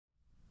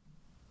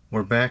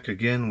We're back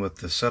again with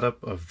the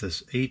setup of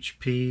this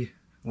HP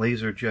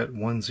LaserJet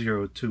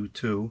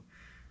 1022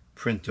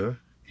 printer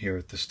here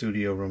at the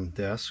studio room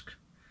desk.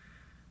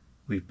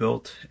 We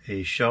built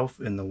a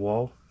shelf in the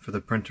wall for the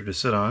printer to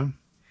sit on.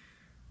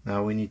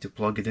 Now we need to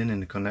plug it in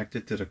and connect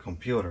it to the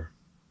computer.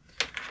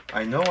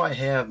 I know I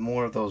have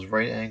more of those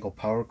right angle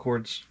power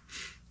cords.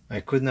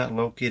 I could not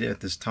locate it at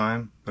this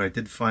time, but I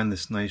did find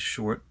this nice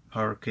short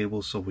power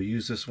cable, so we'll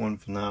use this one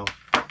for now.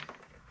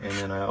 And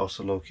then I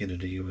also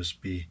located a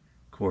USB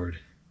cord.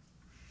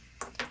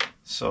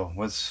 So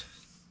let's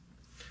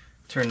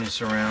turn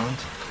this around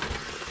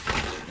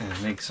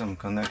and make some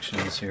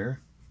connections here.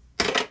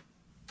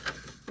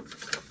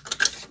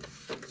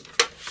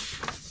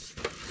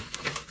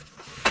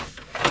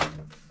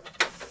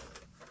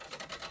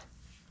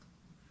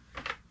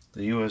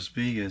 The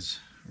USB is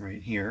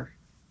right here.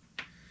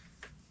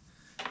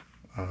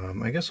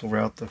 I guess we'll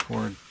route the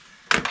cord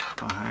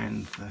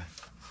behind the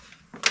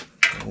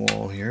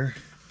wall here.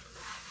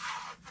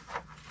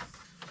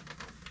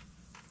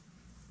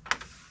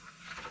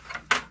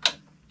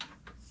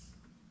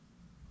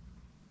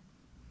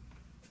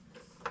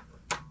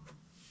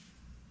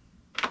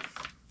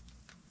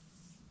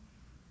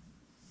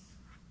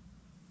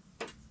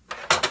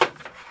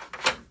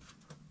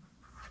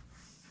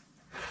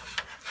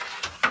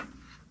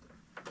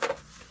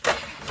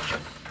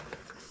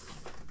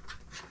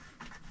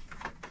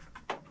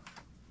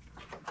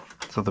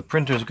 So the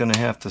printer is going to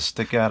have to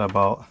stick out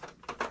about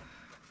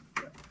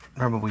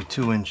probably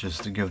 2 inches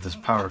to give this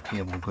power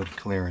cable good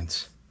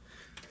clearance,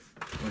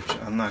 which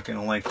I'm not going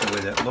to like the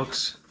way that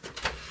looks.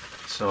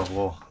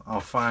 So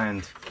I'll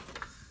find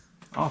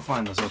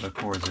those other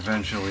cords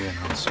eventually and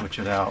I'll switch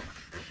it out.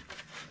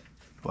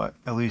 But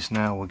at least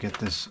now we'll get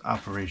this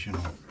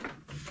operational.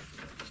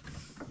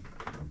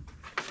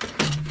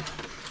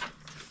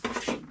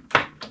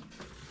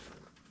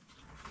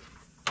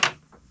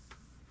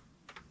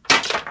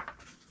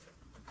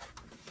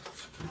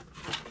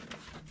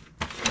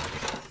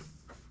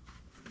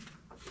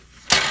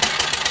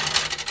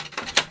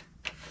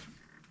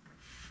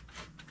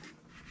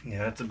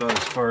 Yeah, that's about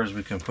as far as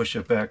we can push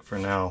it back for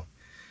now.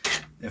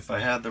 If I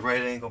had the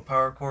right angle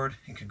power cord,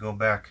 it could go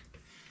back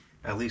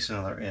at least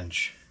another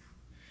inch,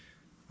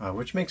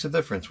 which makes a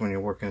difference when you're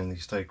working in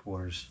these tight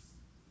quarters.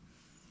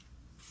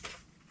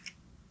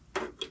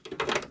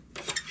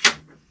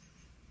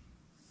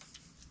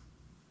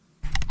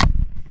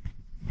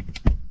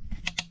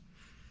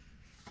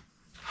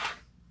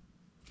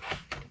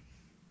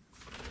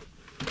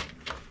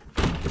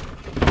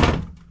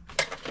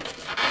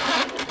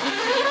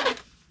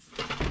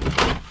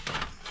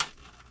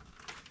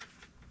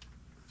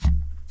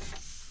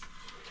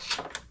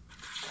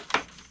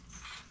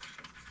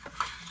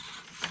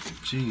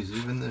 Geez,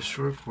 even this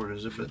short cord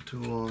is a bit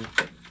too long.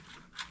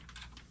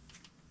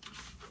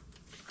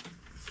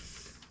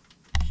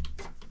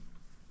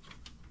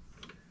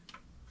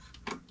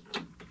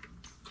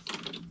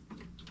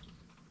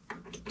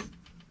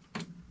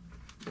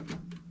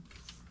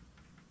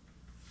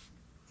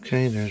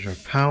 Okay, there's our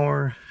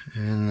power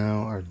and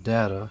now our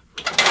data.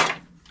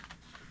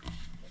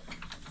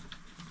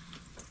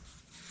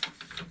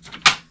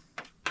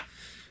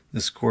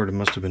 This cord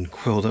must have been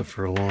coiled up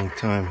for a long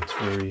time.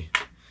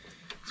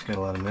 It's got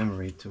a lot of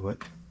memory to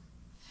it.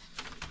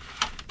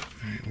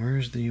 Alright,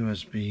 where's the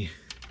USB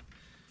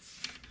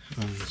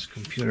on this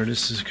computer?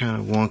 This is kind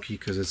of wonky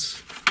because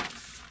it's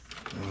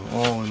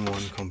all in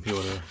one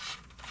computer.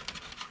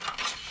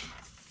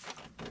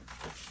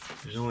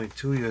 There's only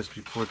 2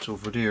 USB ports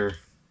over there.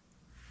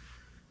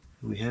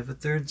 Do we have a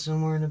third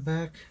somewhere in the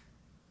back?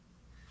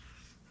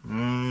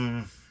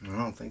 I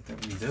don't think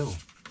that we do.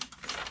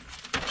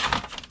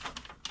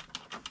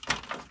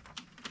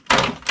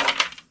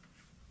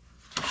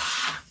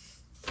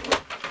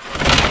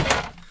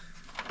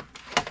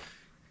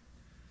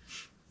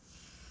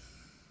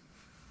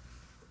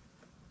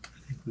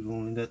 We've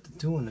only got the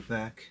 2 in the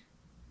back.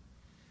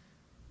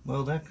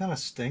 Well, that kind of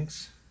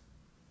stinks.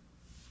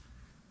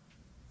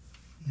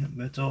 Yep,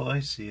 that's all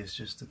I see is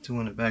just the 2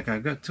 in the back.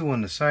 I've got 2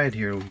 on the side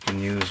here we can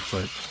use,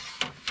 but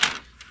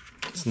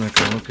it's not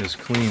going to look as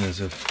clean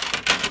as if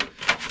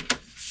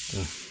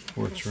the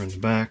ports are in the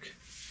back.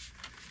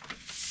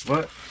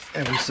 But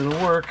at least it'll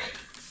work.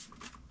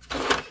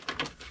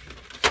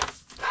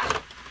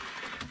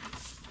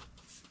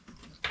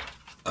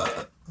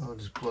 I'll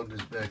just plug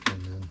this back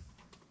in then.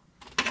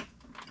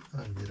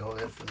 I did all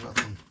that for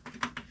nothing.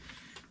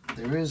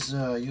 There is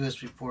a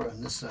USB port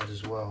on this side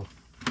as well,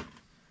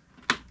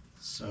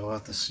 so I'll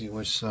have to see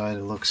which side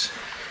it looks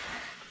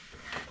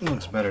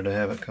better to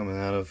have it coming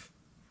out of.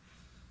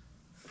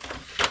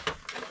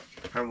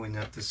 Probably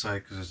not this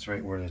side because it's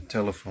right where the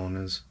telephone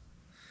is,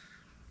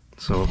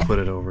 so I'll put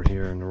it over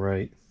here on the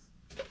right.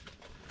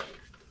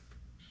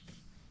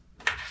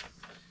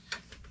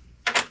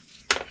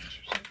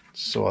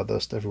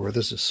 Sawdust everywhere.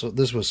 This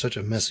was such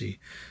a messy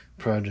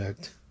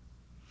project.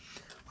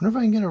 I wonder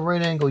if I can get a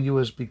right angle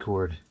USB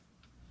cord.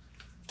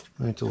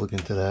 I need to look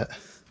into that.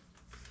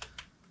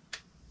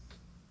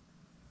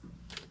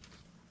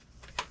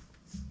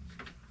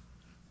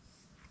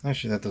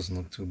 Actually, that doesn't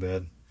look too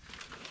bad.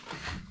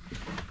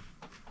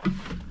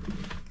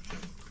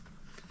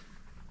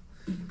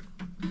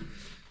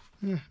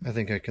 Yeah, I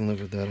think I can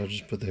live with that. I'll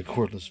just put that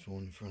cordless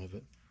phone in front of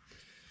it.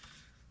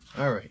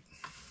 Alright.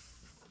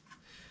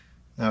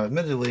 Now,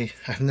 admittedly,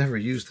 I've never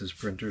used this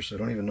printer, so I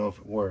don't even know if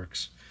it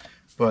works.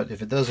 But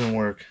if it doesn't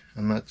work,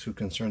 I'm not too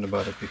concerned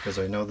about it because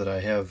I know that I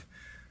have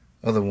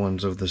other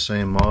ones of the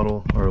same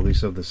model, or at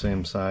least of the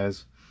same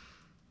size.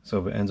 So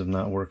if it ends up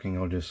not working,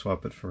 I'll just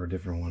swap it for a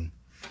different one.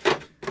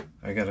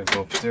 I gotta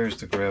go upstairs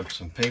to grab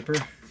some paper,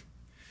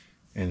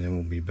 and then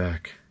we'll be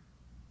back.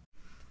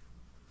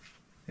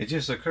 It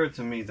just occurred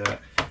to me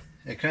that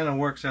it kind of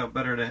works out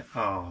better to,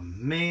 oh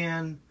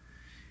man,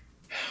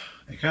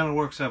 it kind of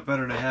works out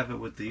better to have it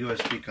with the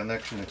USB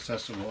connection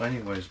accessible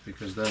anyways,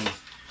 because then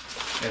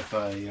if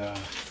I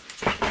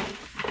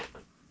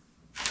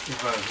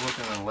was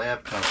working on a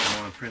laptop and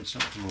I want to print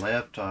something from a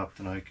laptop,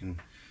 then I can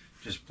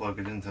just plug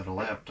it into the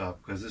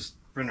laptop, because this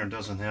printer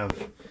doesn't have,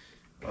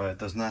 it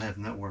does not have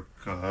network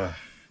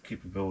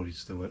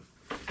capabilities to it.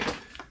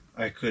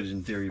 I could,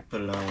 in theory,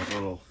 put it on with a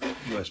little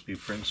USB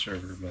print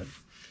server, but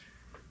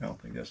I don't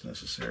think that's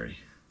necessary.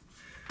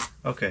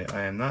 Okay,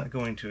 I am not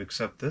going to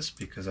accept this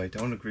because I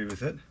don't agree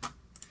with it.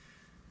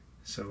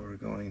 So we're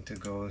going to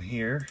go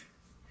here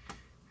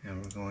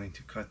and we're going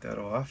to cut that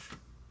off.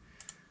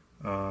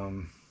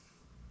 I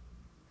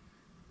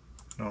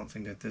don't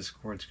think that this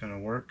cord's going to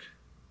work,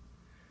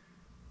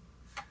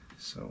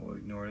 so we'll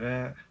ignore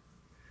that.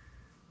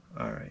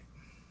 Alright,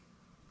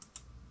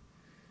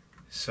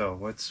 so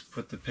let's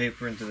put the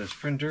paper into this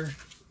printer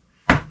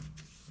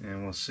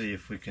and we'll see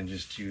if we can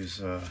just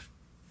use oh,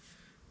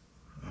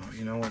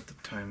 you know what, the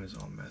time is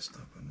all messed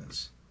up on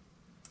this.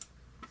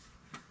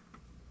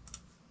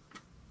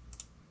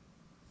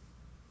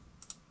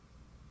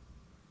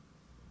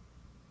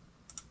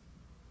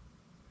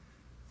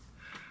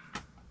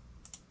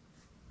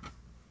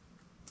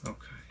 Okay,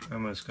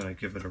 I'm just going to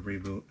give it a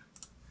reboot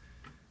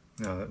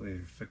now that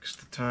we've fixed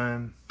the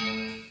time.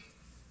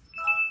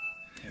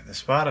 Yeah, the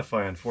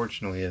Spotify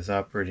unfortunately is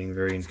operating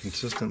very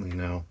inconsistently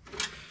now.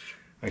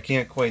 I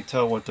can't quite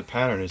tell what the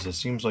pattern is. It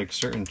seems like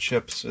certain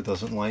chips it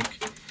doesn't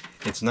like.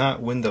 It's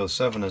not Windows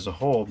 7 as a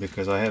whole,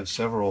 because I have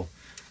several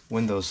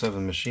Windows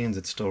 7 machines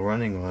it's still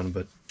running on,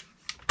 but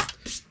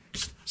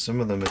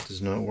some of them it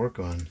does not work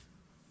on.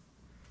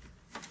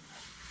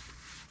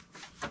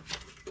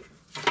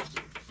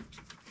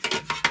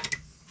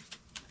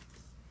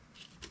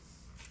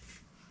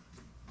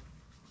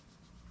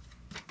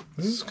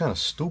 This is kind of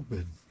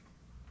stupid.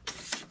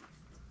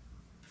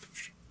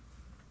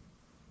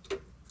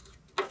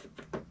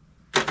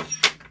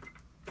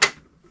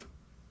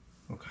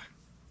 Okay,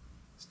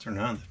 let's turn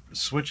it on. The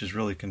switch is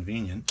really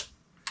convenient.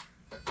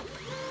 I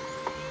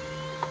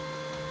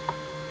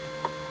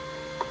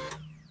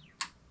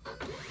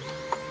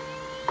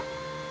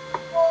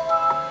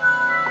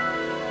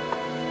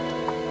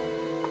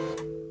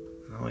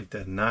don't like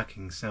that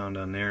knocking sound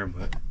on there,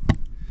 but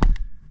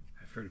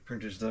I've heard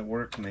printers that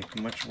work make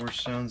much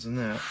worse sounds than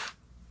that.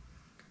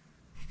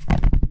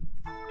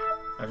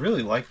 I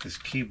really like this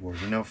keyboard.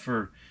 You know,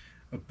 for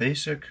a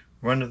basic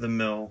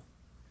run-of-the-mill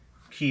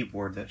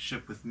keyboard that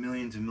shipped with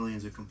millions and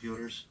millions of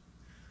computers,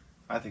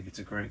 I think it's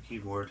a great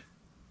keyboard.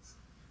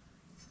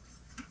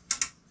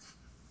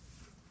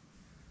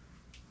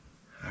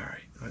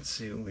 Alright, let's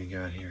see what we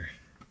got here.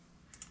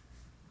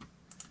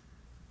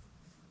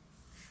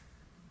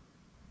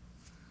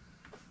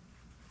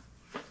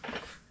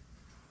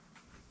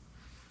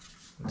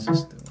 What's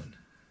this doing?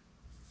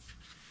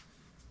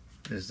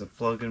 Is the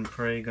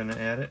Plug&Play gonna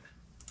add it?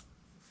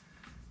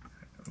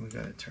 We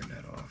gotta turn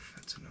that off.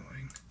 That's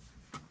annoying.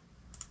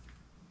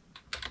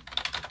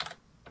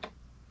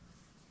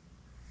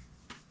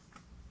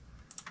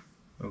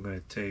 We're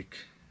gonna take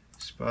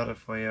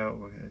Spotify out.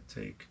 We're gonna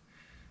take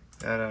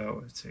that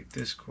out. We'll take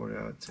Discord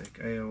out. Take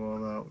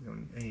AOL out. We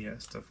don't need any of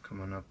that stuff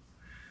coming up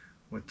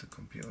with the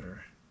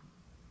computer.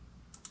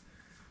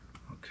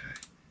 Okay.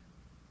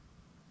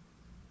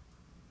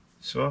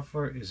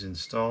 Software is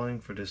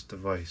installing for this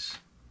device.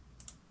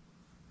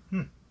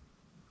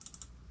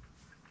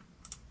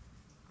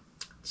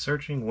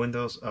 Searching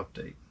Windows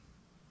Update.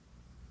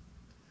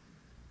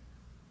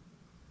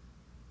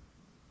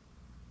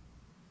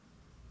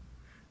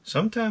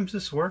 Sometimes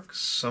this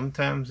works,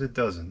 sometimes it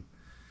doesn't.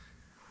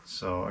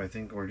 So I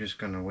think we're just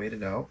going to wait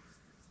it out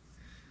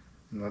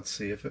and let's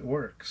see if it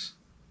works.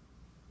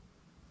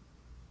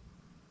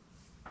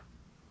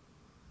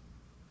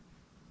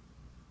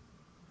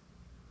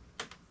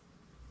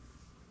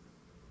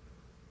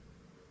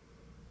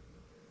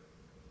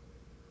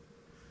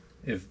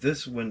 If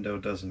this window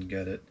doesn't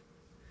get it,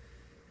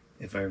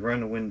 if I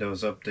run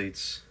Windows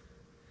updates,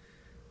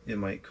 it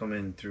might come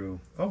in through.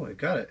 Oh, it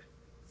got it.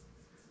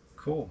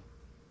 Cool.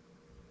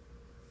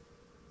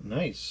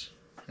 Nice.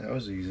 That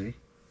was easy.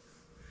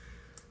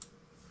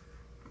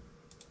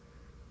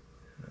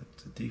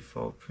 That's the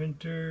default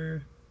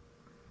printer.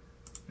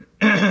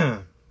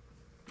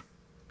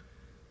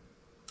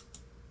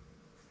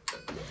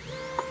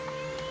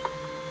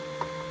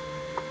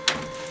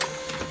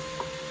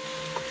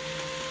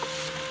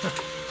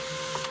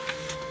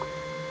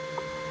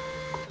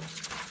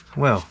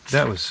 Well,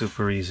 that was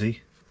super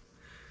easy.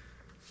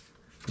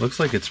 Looks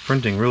like it's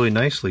printing really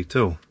nicely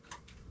too.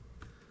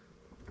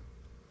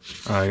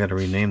 Oh, I gotta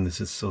rename this.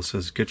 It still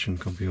says kitchen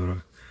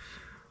computer.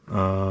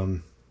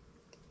 Wonder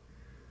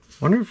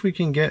if we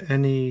can get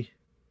any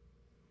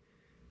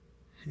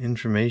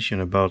information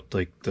about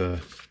like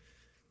the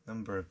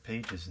number of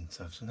pages and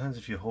stuff. Sometimes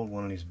if you hold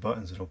one of these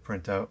buttons, it'll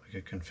print out like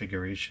a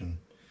configuration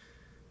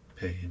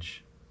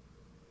page.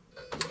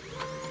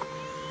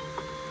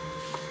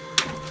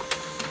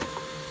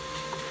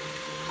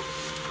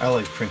 I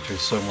like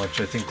printers so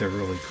much. I think they're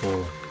really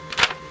cool.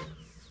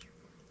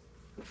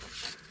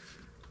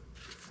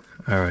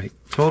 Alright,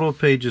 total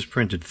pages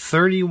printed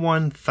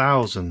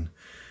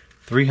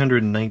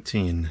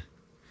 31,319.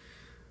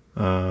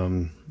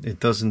 It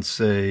doesn't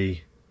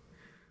say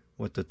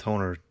what the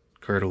toner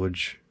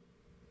cartridge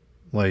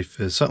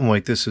life is. Something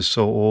like this is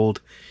so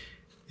old,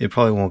 it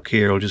probably won't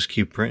care. It'll just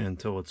keep printing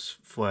until it's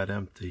flat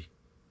empty.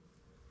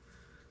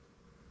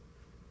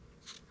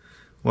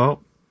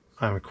 Well,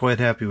 I'm quite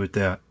happy with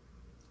that.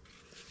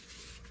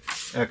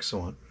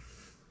 Excellent.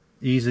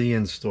 Easy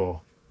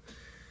install.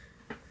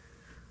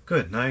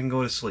 Good, now I can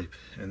go to sleep,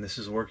 and this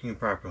is working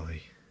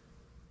properly.